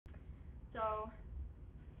So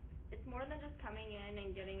it's more than just coming in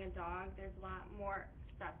and getting a dog. There's a lot more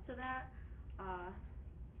steps to that.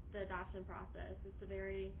 The adoption process. It's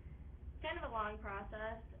kind of a long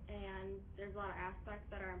process, and there's a lot of aspects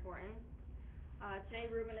that are important. Today,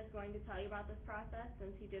 Ruben is going to tell you about this process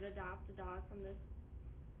since he did adopt a dog from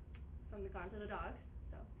the Gone to the Dogs.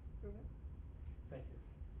 So, Ruben. Thank you.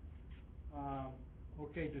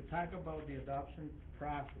 Okay, to talk about the adoption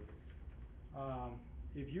process,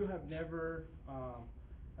 if you have never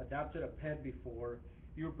adopted a pet before,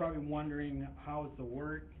 you're probably wondering how does it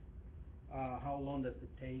work, how long does it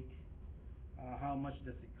take, how much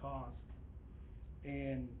does it cost,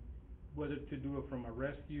 and whether to do it from a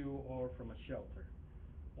rescue or from a shelter.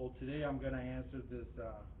 Well, today I'm going to answer these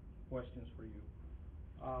questions for you.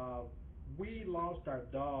 We lost our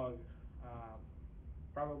dog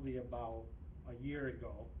probably about a year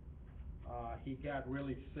ago. He got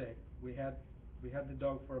really sick. We had the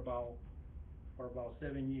dog for about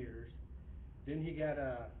 7 years. Then he got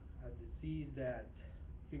a disease that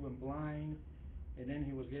he went blind, and then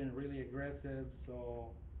he was getting really aggressive.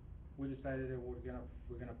 So we decided that we're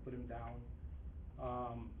gonna put him down.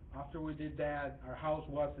 After we did that, our house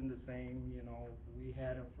wasn't the same. You know, we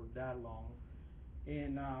had him for that long,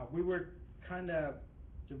 and we were kind of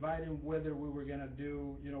dividing whether we were gonna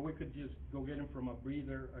do. You know, we could just go get him from a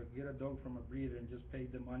breeder, or get a dog from a breeder, and just pay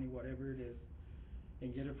the money, whatever it is,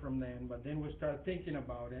 and get it from them. But then we started thinking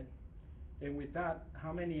about it, and we thought,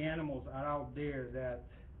 how many animals are out there that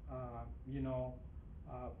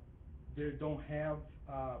they don't have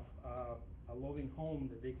a loving home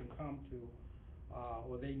that they can come to,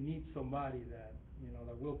 or they need somebody that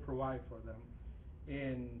that will provide for them.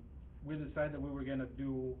 And we decided that we were going to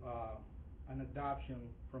do an adoption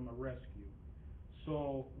from a rescue.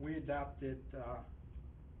 So we adopted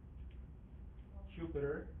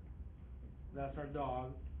Jupiter. That's our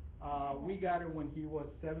dog. We got him when he was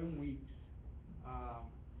 7 weeks.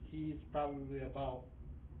 He's probably about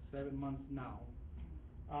 7 months now.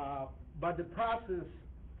 But the process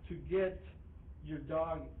to get your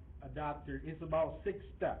dog adopted is about 6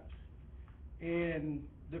 steps. And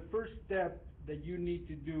the first step that you need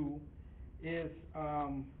to do is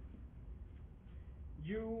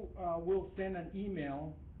you will send an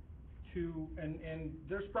email to, and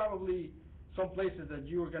there's probably some places that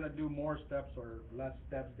you are going to do more steps or less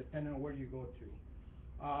steps depending on where you go to.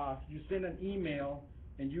 You send an email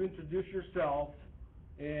and you introduce yourself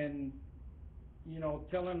and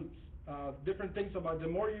tell them different things about. The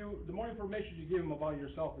more information you give them about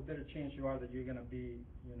yourself, the better chance you are that you're going to be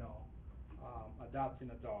adopting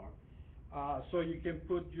a dog. So you can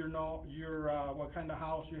put your what kind of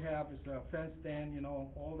house you have, is a fenced in,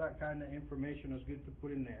 all that kind of information is good to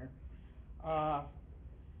put in there.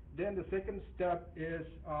 Then the second step is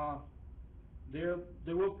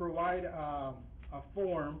they will provide a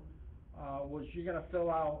form which you're going to fill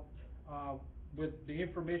out with the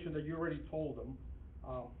information that you already told them,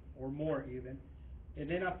 or more even. And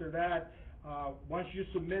then after that, once you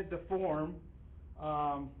submit the form,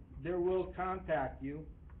 they will contact you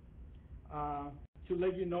to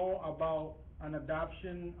let you know about an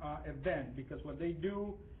adoption event. Because what they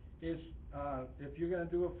do is, if you're going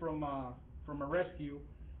to do it from a rescue,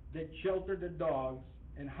 they shelter the dogs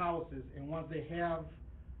in houses, and once they have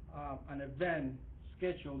an event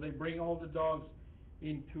scheduled, they bring all the dogs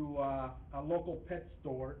into a local pet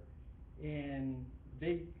store, and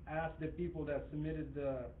they ask the people that submitted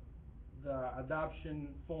the adoption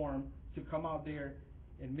form to come out there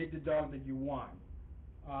and meet the dog that you want.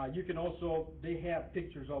 You can also, they have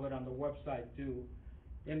pictures of it on the website too.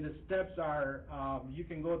 And the steps are, you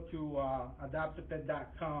can go to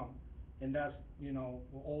adoptapet.com, and that's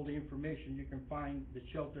all the information. You can find the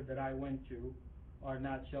shelter that I went to, or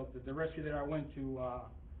not shelter, the rescue that I went to,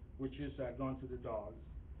 which is Gone to the Dogs.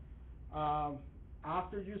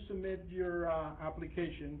 After you submit your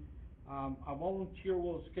application, a volunteer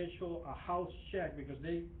will schedule a house check, because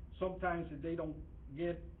sometimes if they don't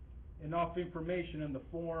get enough information in the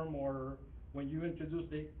form, or when you introduce,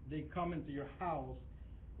 they come into your house,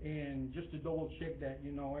 and just to double check that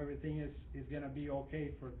everything is going to be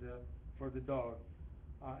okay for the dog.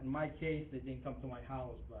 In my case, they didn't come to my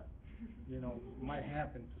house, but it might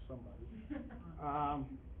happen to somebody.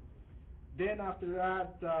 Then after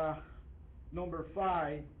that, number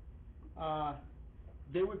 5,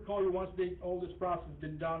 they would call you once all this process has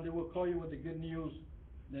been done. They will call you with the good news,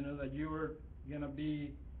 that you are going to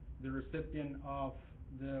be the recipient of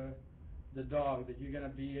the dog, that you're going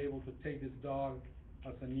to be able to take this dog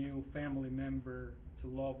as a new family member, to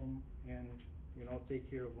love them and take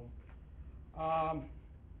care of them.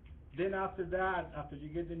 Then after that, after you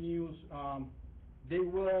get the news, they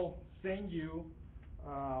will send you,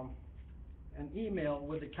 an email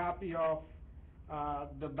with a copy of,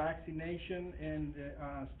 the vaccination and,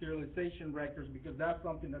 sterilization records, because that's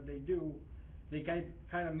something that they do. They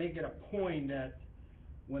kind of make it a point that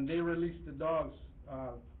when they release the dogs,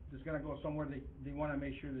 it's gonna go somewhere, they wanna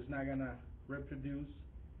make sure there's not gonna reproduce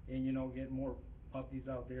and, get more puppies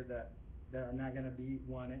out there that are not gonna be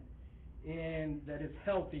wanted, and that it's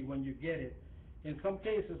healthy when you get it. In some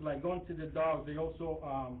cases, like going to the dogs, they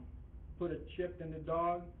also, put a chip in the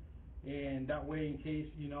dog, and that way, in case,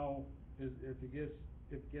 if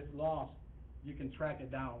it gets lost, you can track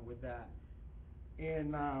it down with that.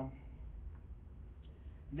 And,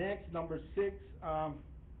 next, number 6,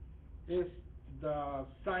 is the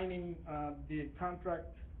signing, the contract,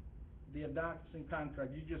 the adoption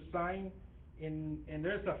contract. You just sign, and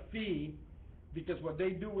there's a fee, because what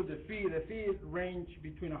they do with the fees range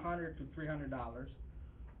between $100 to $300.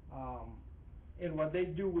 And what they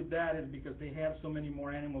do with that is because they have so many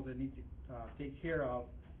more animals that need to, take care of,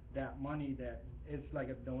 that money, that it's like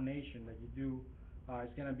a donation that you do.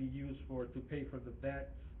 It's gonna be used to pay for the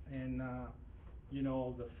vets and,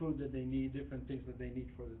 the food that they need, different things that they need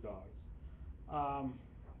for the dogs.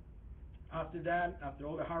 After that, after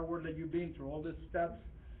all the hard work that you've been through, all the steps,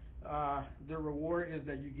 the reward is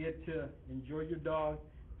that you get to enjoy your dog,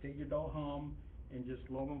 take your dog home, and just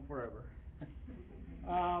love them forever.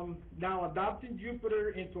 Now, adopting Jupiter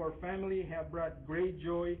into our family have brought great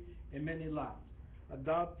joy and many laughs.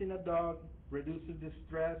 Adopting a dog reduces the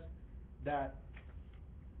stress that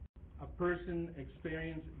a person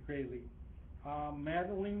experiences greatly.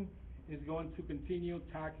 Madeline is going to continue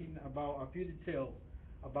talking about a few details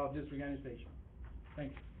about this organization.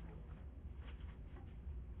 Thank you.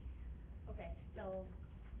 Okay, so,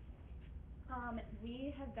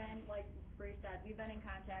 we have been, like Bruce said, we've been in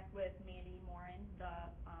contact with Mandy Morin, the,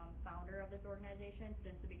 founder of this organization,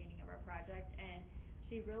 since the beginning of our project, and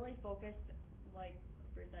she really focused, like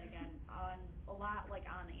Bruce said again, on a lot, like,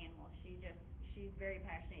 on the animals. She's very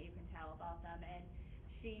passionate, you can tell, about them, and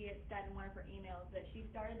she said in one of her emails that she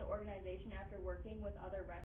started the organization after working with other